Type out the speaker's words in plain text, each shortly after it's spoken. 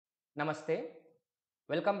Namaste.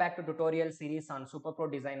 Welcome back to tutorial series on SuperPro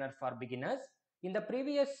Designer for beginners. In the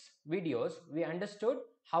previous videos, we understood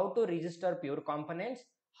how to register pure components,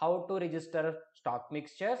 how to register stock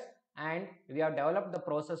mixtures, and we have developed the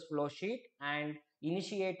process flow sheet and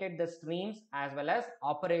initiated the streams as well as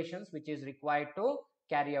operations which is required to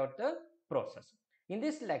carry out the process. In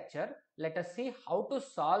this lecture, let us see how to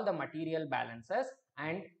solve the material balances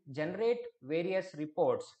and generate various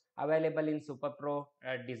reports available in SuperPro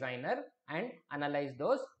Designer and analyze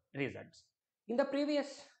those results. In the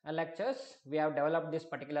previous lectures, we have developed this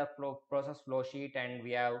particular process flow sheet and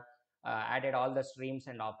we have added all the streams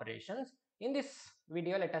and operations. In this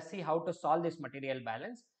video, let us see how to solve this material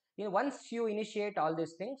balance. Once you initiate all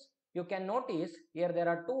these things, you can notice here there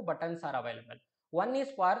are two buttons are available. One is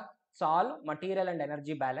for solve material and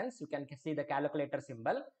energy balance. You can see the calculator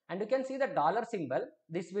symbol and you can see the dollar symbol.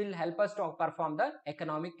 This will help us to perform the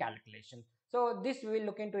economic calculation. So this we will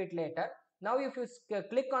look into it later. Now if you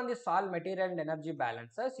click on the solve material and energy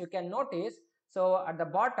balances, you can notice, so at the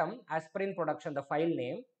bottom, aspirin production, the file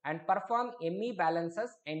name, and perform ME balances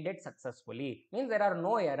ended successfully, means there are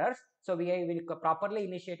no errors. So we will properly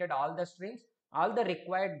initiated all the streams, all the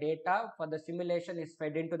required data for the simulation is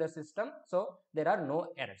fed into the system, so there are no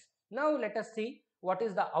errors. Now let us see what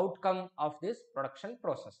is the outcome of this production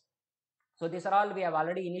process. So these are all we have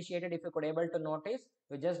already initiated. If you could able to notice,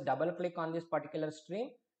 you just double click on this particular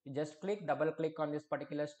stream, you just double click on this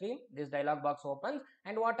particular stream, this dialog box opens,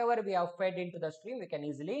 and whatever we have fed into the stream we can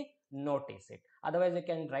easily notice it. Otherwise you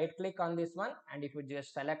can right click on this one, and if you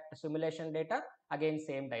just select simulation data, again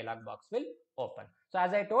same dialog box will open. So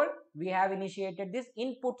as I told, we have initiated this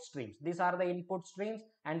input streams. These are the input streams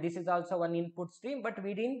and this is also one input stream, but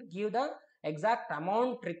we didn't give the exact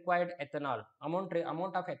amount required ethanol,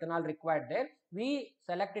 amount of ethanol required there. We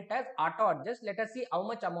select it as auto adjust. Let us see how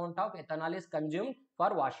much amount of ethanol is consumed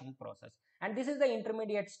for washing process, and this is the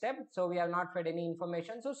intermediate step. So we have not fed any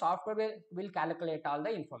information, so software will calculate all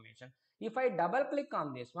the information. If I double click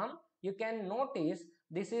on this one, you can notice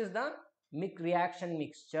this is the reaction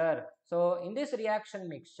mixture. So in this reaction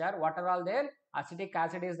mixture, what are all there? Acetic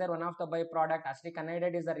acid is there, one of the byproduct, acetic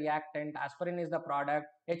anhydride is the reactant, aspirin is the product,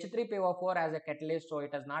 H3PO4 as a catalyst, so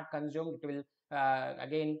it has not consumed, it will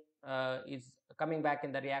again is coming back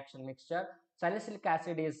in the reaction mixture. Salicylic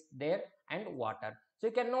acid is there and water. So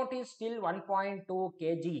you can notice still 1.2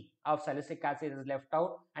 kg of salicylic acid is left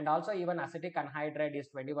out, and also even acetic anhydride is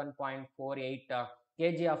 21.48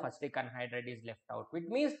 kg of acetic anhydride is left out, which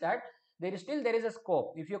means that there is a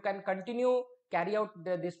scope. If you can continue carry out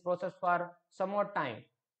this process for some more time,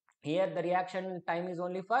 here the reaction time is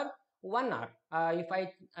only for 1 hour. If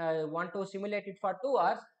I want to simulate it for 2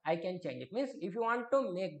 hours, I can change it. Means if you want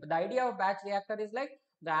to make, the idea of batch reactor is like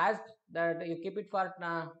as that you keep it for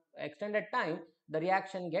extended time, the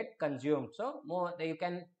reaction get consumed, so more you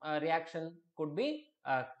can reaction could be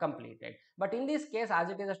completed. But in this case, as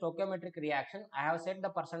it is a stoichiometric reaction, I have set the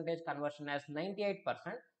percentage conversion as 98%.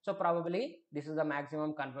 So probably this is the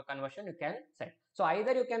maximum conversion you can set. So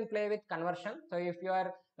either you can play with conversion. So if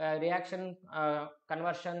your reaction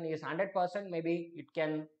conversion is 100%, maybe it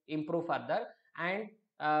can improve further, and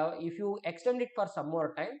if you extend it for some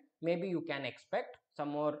more time, maybe you can expect some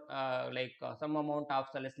more some amount of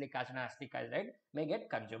salicylic acid and acetic acid may get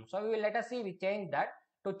consumed. So we will, let us see, we change that.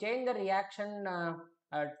 To change the reaction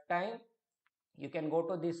time, you can go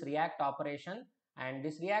to this react operation, and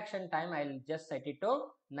this reaction time I'll just set it to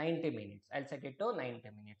 90 minutes. I'll set it to 90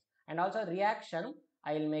 minutes, and also reaction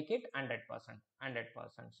I'll make it 100%.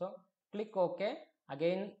 So click OK.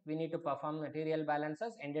 Again we need to perform material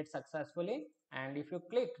balances ended successfully, and if you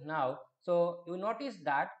click now, so you notice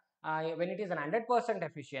that when it is an 100%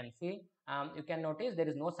 efficiency, you can notice there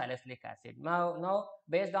is no salicylic acid. Now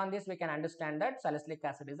based on this we can understand that salicylic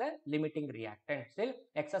acid is a limiting reactant. Still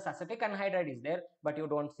excess acetic anhydride is there, but you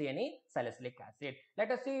don't see any salicylic acid.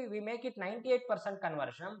 Let us see, we make it 98%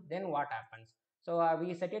 conversion, then what happens? So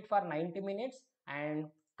we set it for 90 minutes and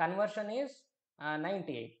conversion is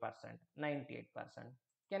 98%.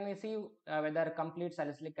 Can we see whether complete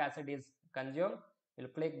salicylic acid is consumed? We'll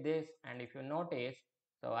click this, and if you notice,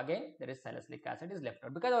 so again there is salicylic acid is left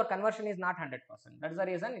out because our conversion is not 100%. That's the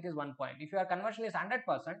reason it is 1 point. If your conversion is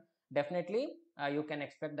 100%, definitely you can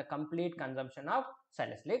expect the complete consumption of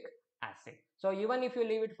salicylic acid. So even if you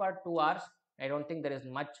leave it for 2 hours, I don't think there is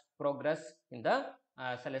much progress in the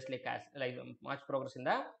salicylic acid, like much progress in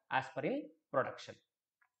the aspirin production.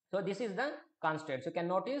 So this is the constant. So you can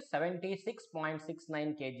notice 76.69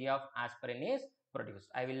 kg of aspirin is produced.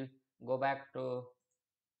 I will go back to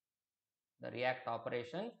the react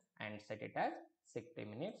operation and set it as 60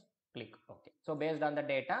 minutes. Click OK. So based on the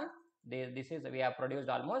data, this is we have produced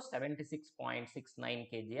almost 76.69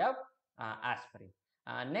 kg of aspirin.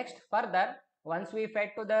 Next, further, once we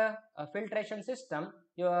fed to the filtration system,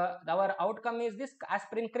 our outcome is this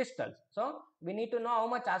aspirin crystals. So we need to know how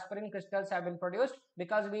much aspirin crystals have been produced,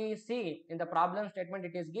 because we see in the problem statement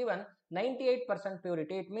it is given 98%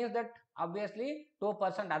 purity. It means that obviously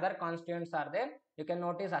 2% other constituents are there. You can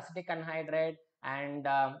notice acetic anhydride and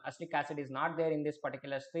acetic acid is not there in this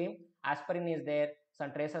particular stream. Aspirin is there.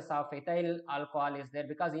 Some traces of ethyl alcohol is there,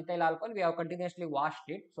 because ethyl alcohol we have continuously washed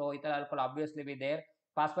it, so ethyl alcohol obviously be there.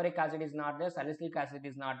 Phosphoric acid is not there, salicylic acid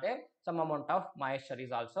is not there, some amount of moisture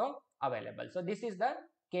is also available. So this is the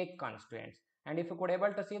cake constituents. And if you could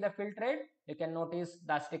able to see the filtrate, you can notice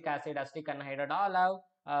the acetic acid, acetic anhydride all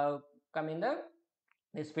have come in the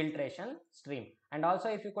this filtration stream. And also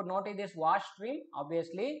if you could notice this wash stream,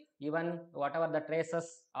 obviously even whatever the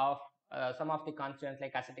traces of some of the constituents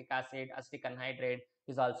like acetic acid, acetic anhydride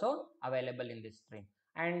is also available in this stream.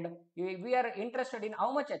 And we are interested in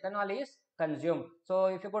how much ethanol is consumed. So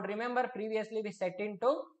if you could remember, previously we set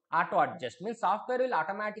into auto adjust, means software will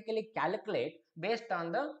automatically calculate based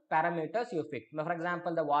on the parameters you fix. For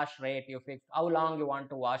example, the wash rate you fix, how long you want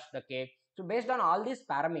to wash the cake. So based on all these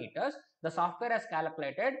parameters, the software has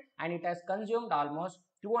calculated and it has consumed almost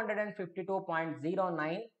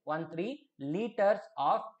 252.0913 liters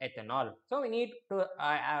of ethanol. So we need to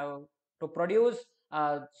produce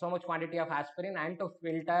so much quantity of aspirin and to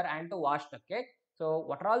filter and to wash the cake. So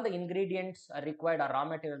what are all the ingredients required or raw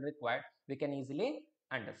material required, we can easily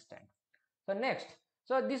understand. So next,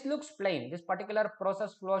 so this looks plain, this particular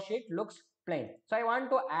process flow sheet looks plain. So I want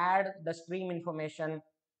to add the stream information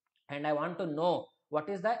and I want to know what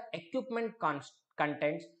is the equipment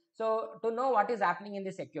contents. So to know what is happening in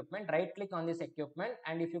this equipment, right click on this equipment,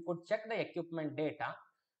 and if you could check the equipment data.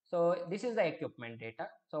 So this is the equipment data.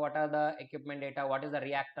 So what are the equipment data? What is the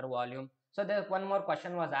reactor volume? So there one more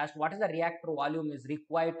question was asked, what is the reactor volume is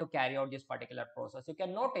required to carry out this particular process? You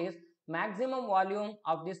can notice maximum volume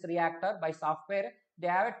of this reactor by software, they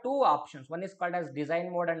have two options. One is called as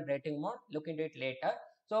design mode and rating mode. Look into it later.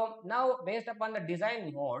 So now based upon the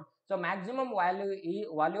design mode, so maximum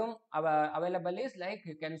volume available is, like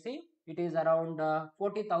you can see, it is around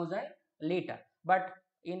 40,000 liter. But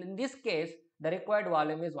in this case, the required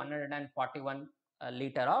volume is 141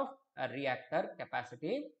 liter of reactor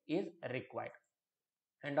capacity is required.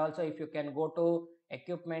 And also if you can go to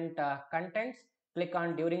equipment contents, click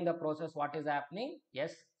on during the process what is happening.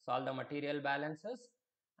 Yes, solve the material balances,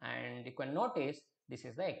 and you can notice this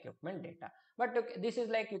is the equipment data. But this is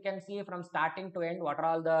like you can see from starting to end what are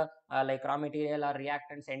all the like raw material or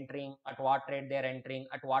reactants entering, at what rate they are entering,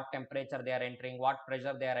 at what temperature they are entering, what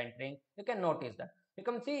pressure they are entering. You can notice that. You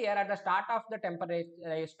can see here at the start of the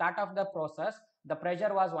temperature, start of the process, the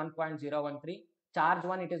pressure was 1.013. Charge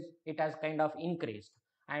 1, it has kind of increased,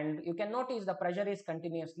 and you can notice the pressure is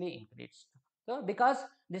continuously increased. So because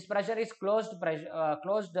this pressure is closed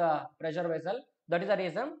pressure vessel, that is the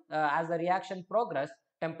reason as the reaction progress,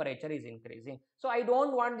 temperature is increasing. So I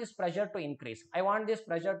don't want this pressure to increase. I want this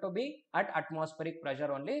pressure to be at atmospheric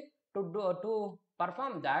pressure only. To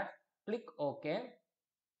perform that, click OK,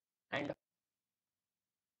 and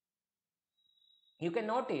you can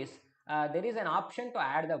notice there is an option to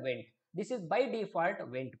add the vent. This is by default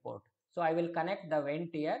vent port. So I will connect the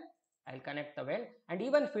vent here. I'll connect the vent, and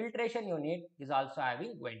even filtration unit is also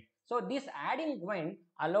having vent. So this adding vent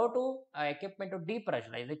allow to equipment to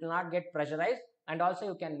depressurize. It will not get pressurized, and also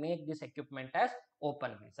you can make this equipment as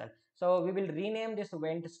open vessel. So we will rename this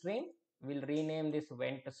vent stream. We'll rename this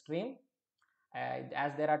vent stream.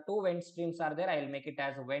 As there are two vent streams are there, I will make it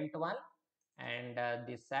as vent 1, and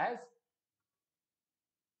this as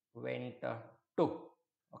vent 2.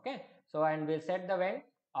 Okay, so and we'll set the vent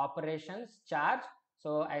operations charge.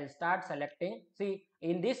 So I'll start selecting. See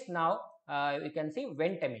in this now you can see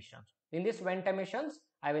vent emissions. In this vent emissions,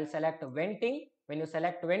 I will select venting. When you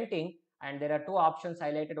select venting, and there are two options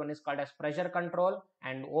highlighted, one is called as pressure control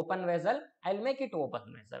and open vessel. I'll make it open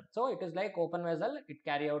vessel. So it is like open vessel, it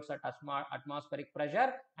carry out at atmospheric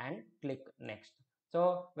pressure, and click next.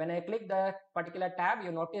 So when I click the particular tab,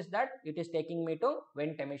 you notice that it is taking me to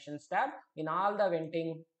vent emissions tab. In all the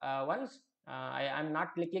venting ones, I am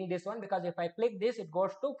not clicking this one, because if I click this, it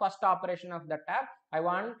goes to first operation of the tab. I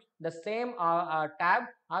want the same tab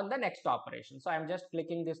on the next operation. So I am just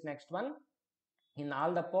clicking this next one. In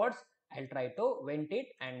all the ports, I'll try to vent it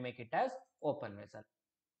and make it as open vessel.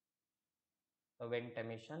 So vent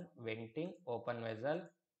emission, venting, open vessel.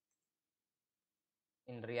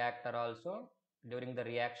 In reactor also, during the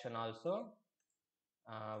reaction also,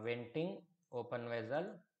 venting, open vessel,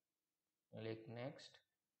 click next,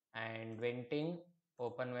 and venting,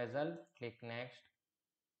 open vessel, click next,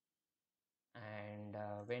 and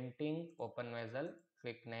venting, open vessel,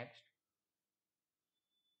 click next,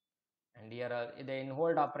 and here the in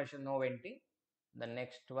hold operation, no venting. The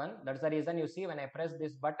next one, that's the reason you see when I press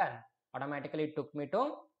this button, automatically it took me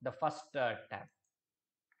to the first tab.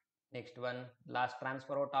 Next one, last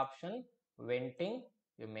transfer out option, venting,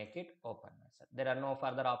 you make it open vessel. There are no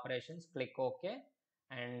further operations, click OK.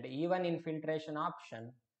 And even in filtration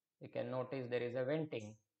option, you can notice there is a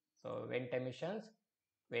venting. So vent emissions,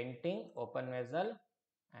 venting, open vessel,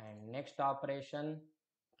 and next operation,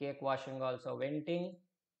 cake washing also venting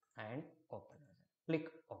and open vessel. Click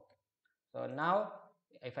OK. So now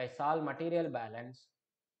if I solve material balance,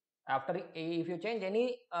 after if you change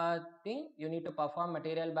any thing, you need to perform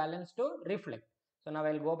material balance to reflect. So now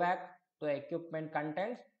I'll go back to equipment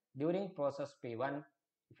contents during process P1.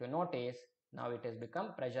 If you notice, now it has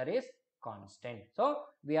become pressure is constant. So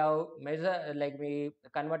we have measure, like we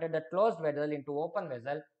converted the closed vessel into open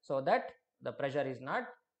vessel so that the pressure is not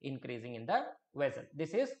increasing in the vessel.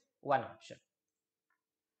 This is one option.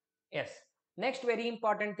 Yes. Next very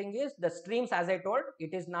important thing is the streams. As I told,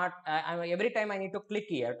 it is not every time I need to click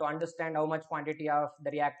here to understand how much quantity of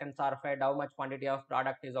the reactants are fed, how much quantity of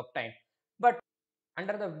product is obtained. But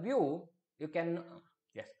under the view, you can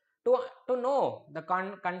yes, to know the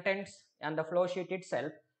contents and the flow sheet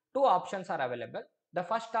itself, two options are available. The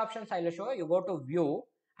first option I will show you, go to view,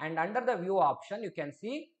 and under the view option you can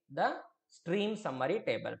see the stream summary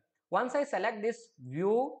table. Once I select this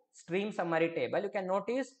view stream summary table, you can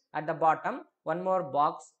notice at the bottom one more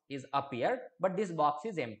box is appeared, but this box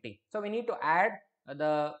is empty. So we need to add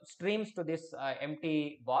the streams to this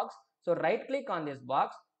empty box. So right click on this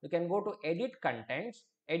box, you can go to edit contents,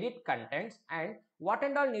 and what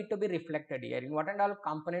and all need to be reflected here, in what and all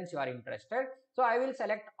components you are interested. So I will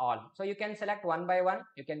select all. So you can select one by one,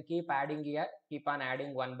 you can keep adding here, keep on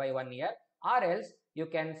adding one by one here, or else you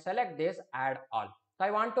can select this add all. So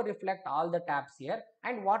I want to reflect all the tabs here,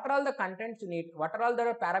 and what are all the contents you need, what are all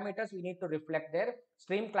the parameters we need to reflect there.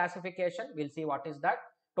 Stream classification, we'll see what is that.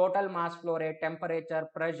 Total mass flow rate, temperature,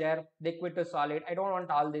 pressure, liquid to solid. I don't want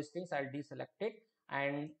all these things, I'll deselect it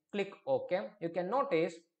and click OK. You can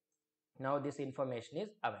notice now this information is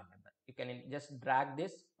available. You can just drag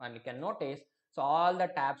this and you can notice, so all the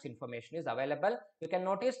tabs information is available. You can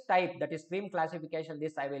notice type, that is stream classification,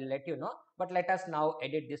 this I will let you know, but let us now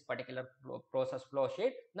edit this particular process flow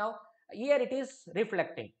sheet. Now here it is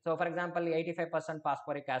reflecting. So for example, 85%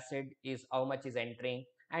 phosphoric acid is how much is entering,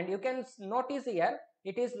 and you can notice here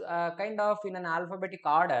it is kind of in an alphabetic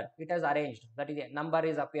order it has arranged, that is number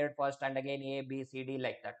is appeared first and again A, B, C, D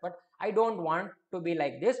like that. But I don't want to be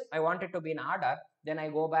like this, I want it to be in order. Then I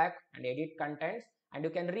go back and edit contents, and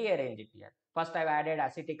you can rearrange it here. First I've added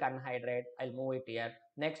acetic anhydride, I'll move it here.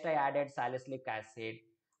 Next I added salicylic acid,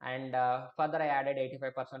 and further I added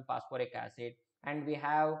 85% phosphoric acid, and we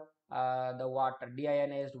have the water,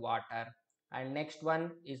 deionized water. And next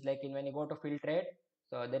one is like when you go to filtrate,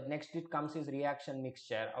 so the next it comes is reaction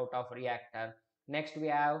mixture out of reactor. Next we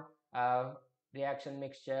have reaction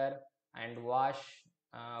mixture and wash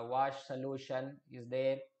solution is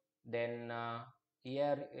there. Then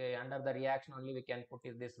here under the reaction only we can put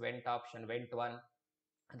is this vent option, vent 1.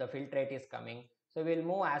 The filtrate is coming, so we'll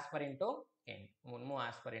move as per into end, move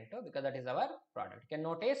as per into, because that is our product. You can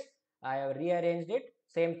notice I have rearranged it,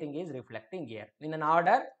 same thing is reflecting here in an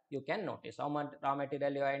order. You can notice how much raw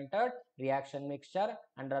material you entered, reaction mixture,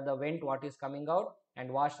 under the vent what is coming out,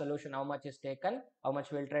 and wash solution how much is taken, how much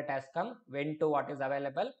filtrate has come, vent to what is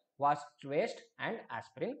available, wash waste, and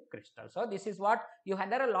aspirin crystal. So this is what you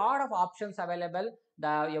had. There are a lot of options available.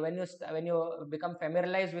 When you become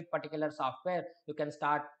familiarized with particular software, you can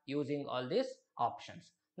start using all these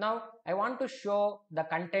options. Now I want to show the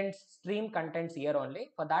contents, stream contents here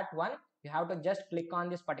only. For that one, you have to just click on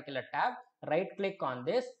this particular tab, right click on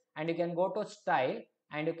this, and you can go to style,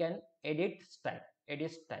 and you can edit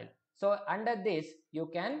style. So under this you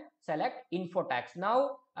can select info tags.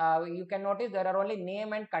 Now you can notice there are only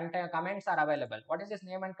name and content comments are available. What is this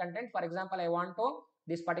name and content? For example, I want to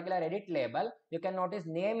this particular edit label, you can notice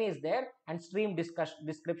name is there and stream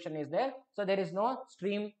description is there. So there is no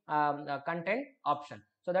stream content option.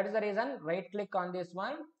 So that is the reason, right click on this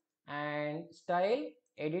one and style,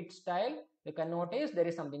 edit style. You can notice there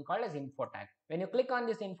is something called as info tag. When you click on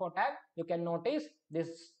this info tag, you can notice this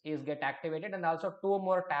is get activated, and also two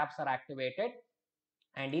more tabs are activated.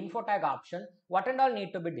 And info tag option, what and all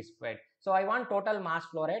need to be displayed. So I want total mass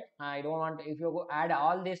flow rate. I don't want, if you add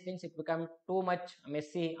all these things, it become too much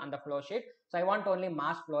messy on the flow sheet. So I want only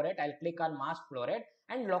mass flow rate. I'll click on mass flow rate.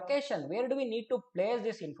 And location, where do we need to place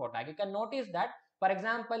this info tag? You can notice that, for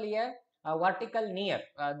example, here vertical near,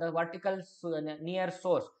 the vertical near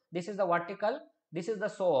source. This is the vertical, this is the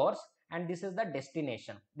source, and this is the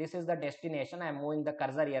destination. This is the destination. I am moving the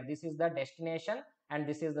cursor here. This is the destination and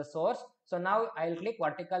this is the source. So now I'll click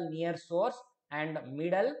vertical near source and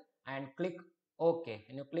middle and click OK.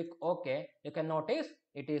 When you click OK, you can notice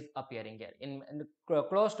it is appearing here in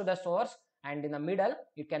close to the source, and in the middle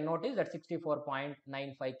you can notice that 64.95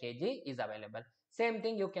 kg is available. Same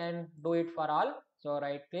thing you can do it for all. So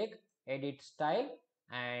right click, edit style,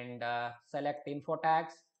 and select info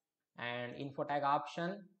tags, and info tag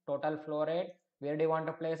option, total flow rate. Where do you want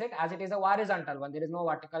to place it? As it is a horizontal one, there is no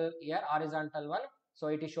vertical here, horizontal one, so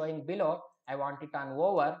it is showing below. I want it on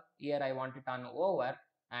over, here I want it on over,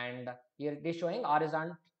 and here it is showing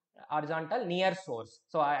horizontal near source.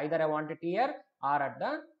 So either I want it here or at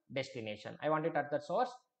the destination. I want it at the source,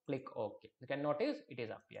 click OK. You can notice it is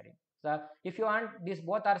appearing. So if you want this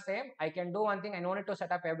both are same, I can do one thing. I no need to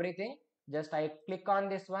set up everything. Just I click on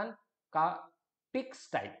this one, pick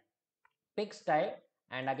style,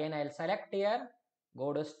 and again I'll select here,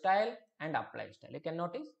 go to style and apply style. You can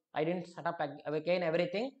notice I didn't set up again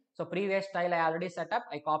everything. So previous style I already set up,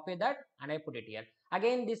 I copy that and I put it here.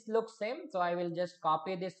 Again this looks same, so I will just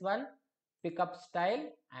copy this one, pick up style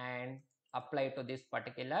and apply to this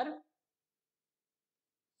particular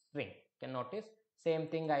string. You can notice same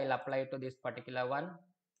thing I'll apply to this particular one,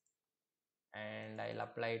 and I'll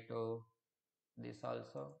apply to this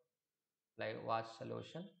also, like wash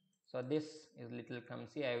solution. So this is little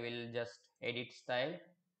clumsy. I will just edit style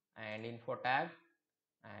and info tag,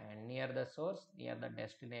 and near the source, near the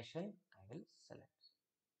destination, I will select.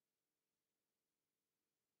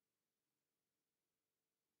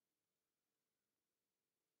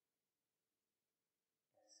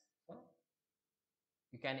 So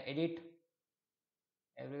you can edit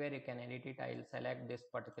everywhere, you can edit it. I will select this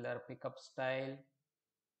particular pickup style,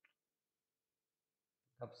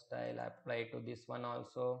 apply to this one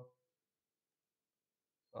also.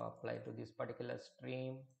 So apply to this particular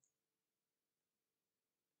stream,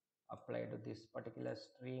 apply to this particular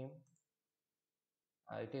stream.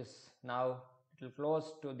 It is now little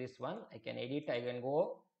close to this one. I can edit, I can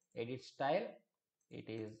go edit style. It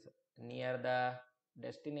is near the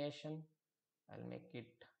destination. I'll make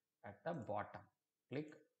it at the bottom.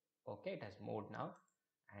 Click OK. It has moved now,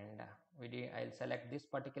 and I'll select this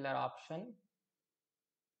particular option,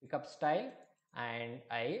 pickup style, and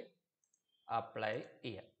I apply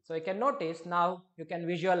here. So you can notice now you can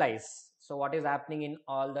visualize. So what is happening in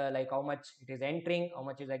all the, like how much it is entering, how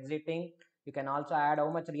much is exiting. You can also add how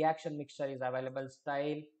much reaction mixture is available.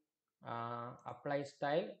 Style, apply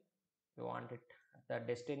style. You want it at the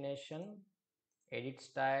destination, edit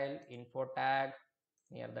style, info tag,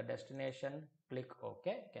 near the destination, click OK.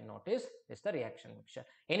 You can notice this is the reaction mixture.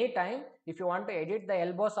 Anytime if you want to edit the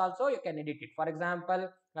elbows also, you can edit it. For example,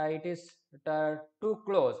 it is too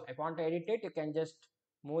close. If you want to edit it, you can just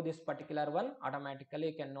move this particular one. Automatically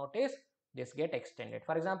you can notice this get extended.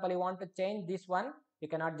 For example, you want to change this one, you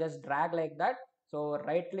cannot just drag like that. So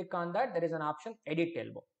right click on that, there is an option edit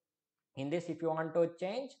elbow. In this, if you want to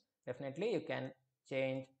change, definitely you can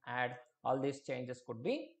change, add, all these changes could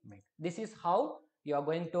be made. This is how you are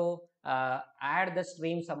going to add the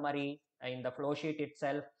stream summary in the flow sheet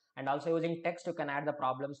itself, and also using text you can add the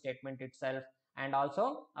problem statement itself, and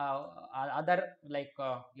also other like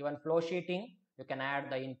even flow sheeting you can add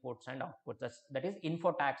the inputs and outputs, that is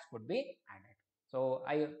info tags could be added. So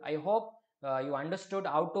I hope you understood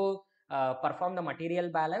how to perform the material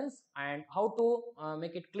balance and how to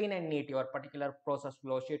make it clean and neat, your particular process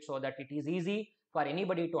flow sheet, so that it is easy for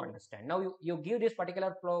anybody to understand. Now you give this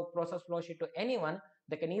particular process flow sheet to anyone,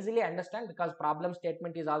 they can easily understand, because problem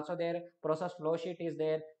statement is also there, process flow sheet is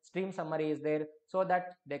there, stream summary is there, so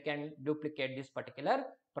that they can duplicate this particular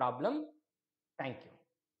problem. Thank you.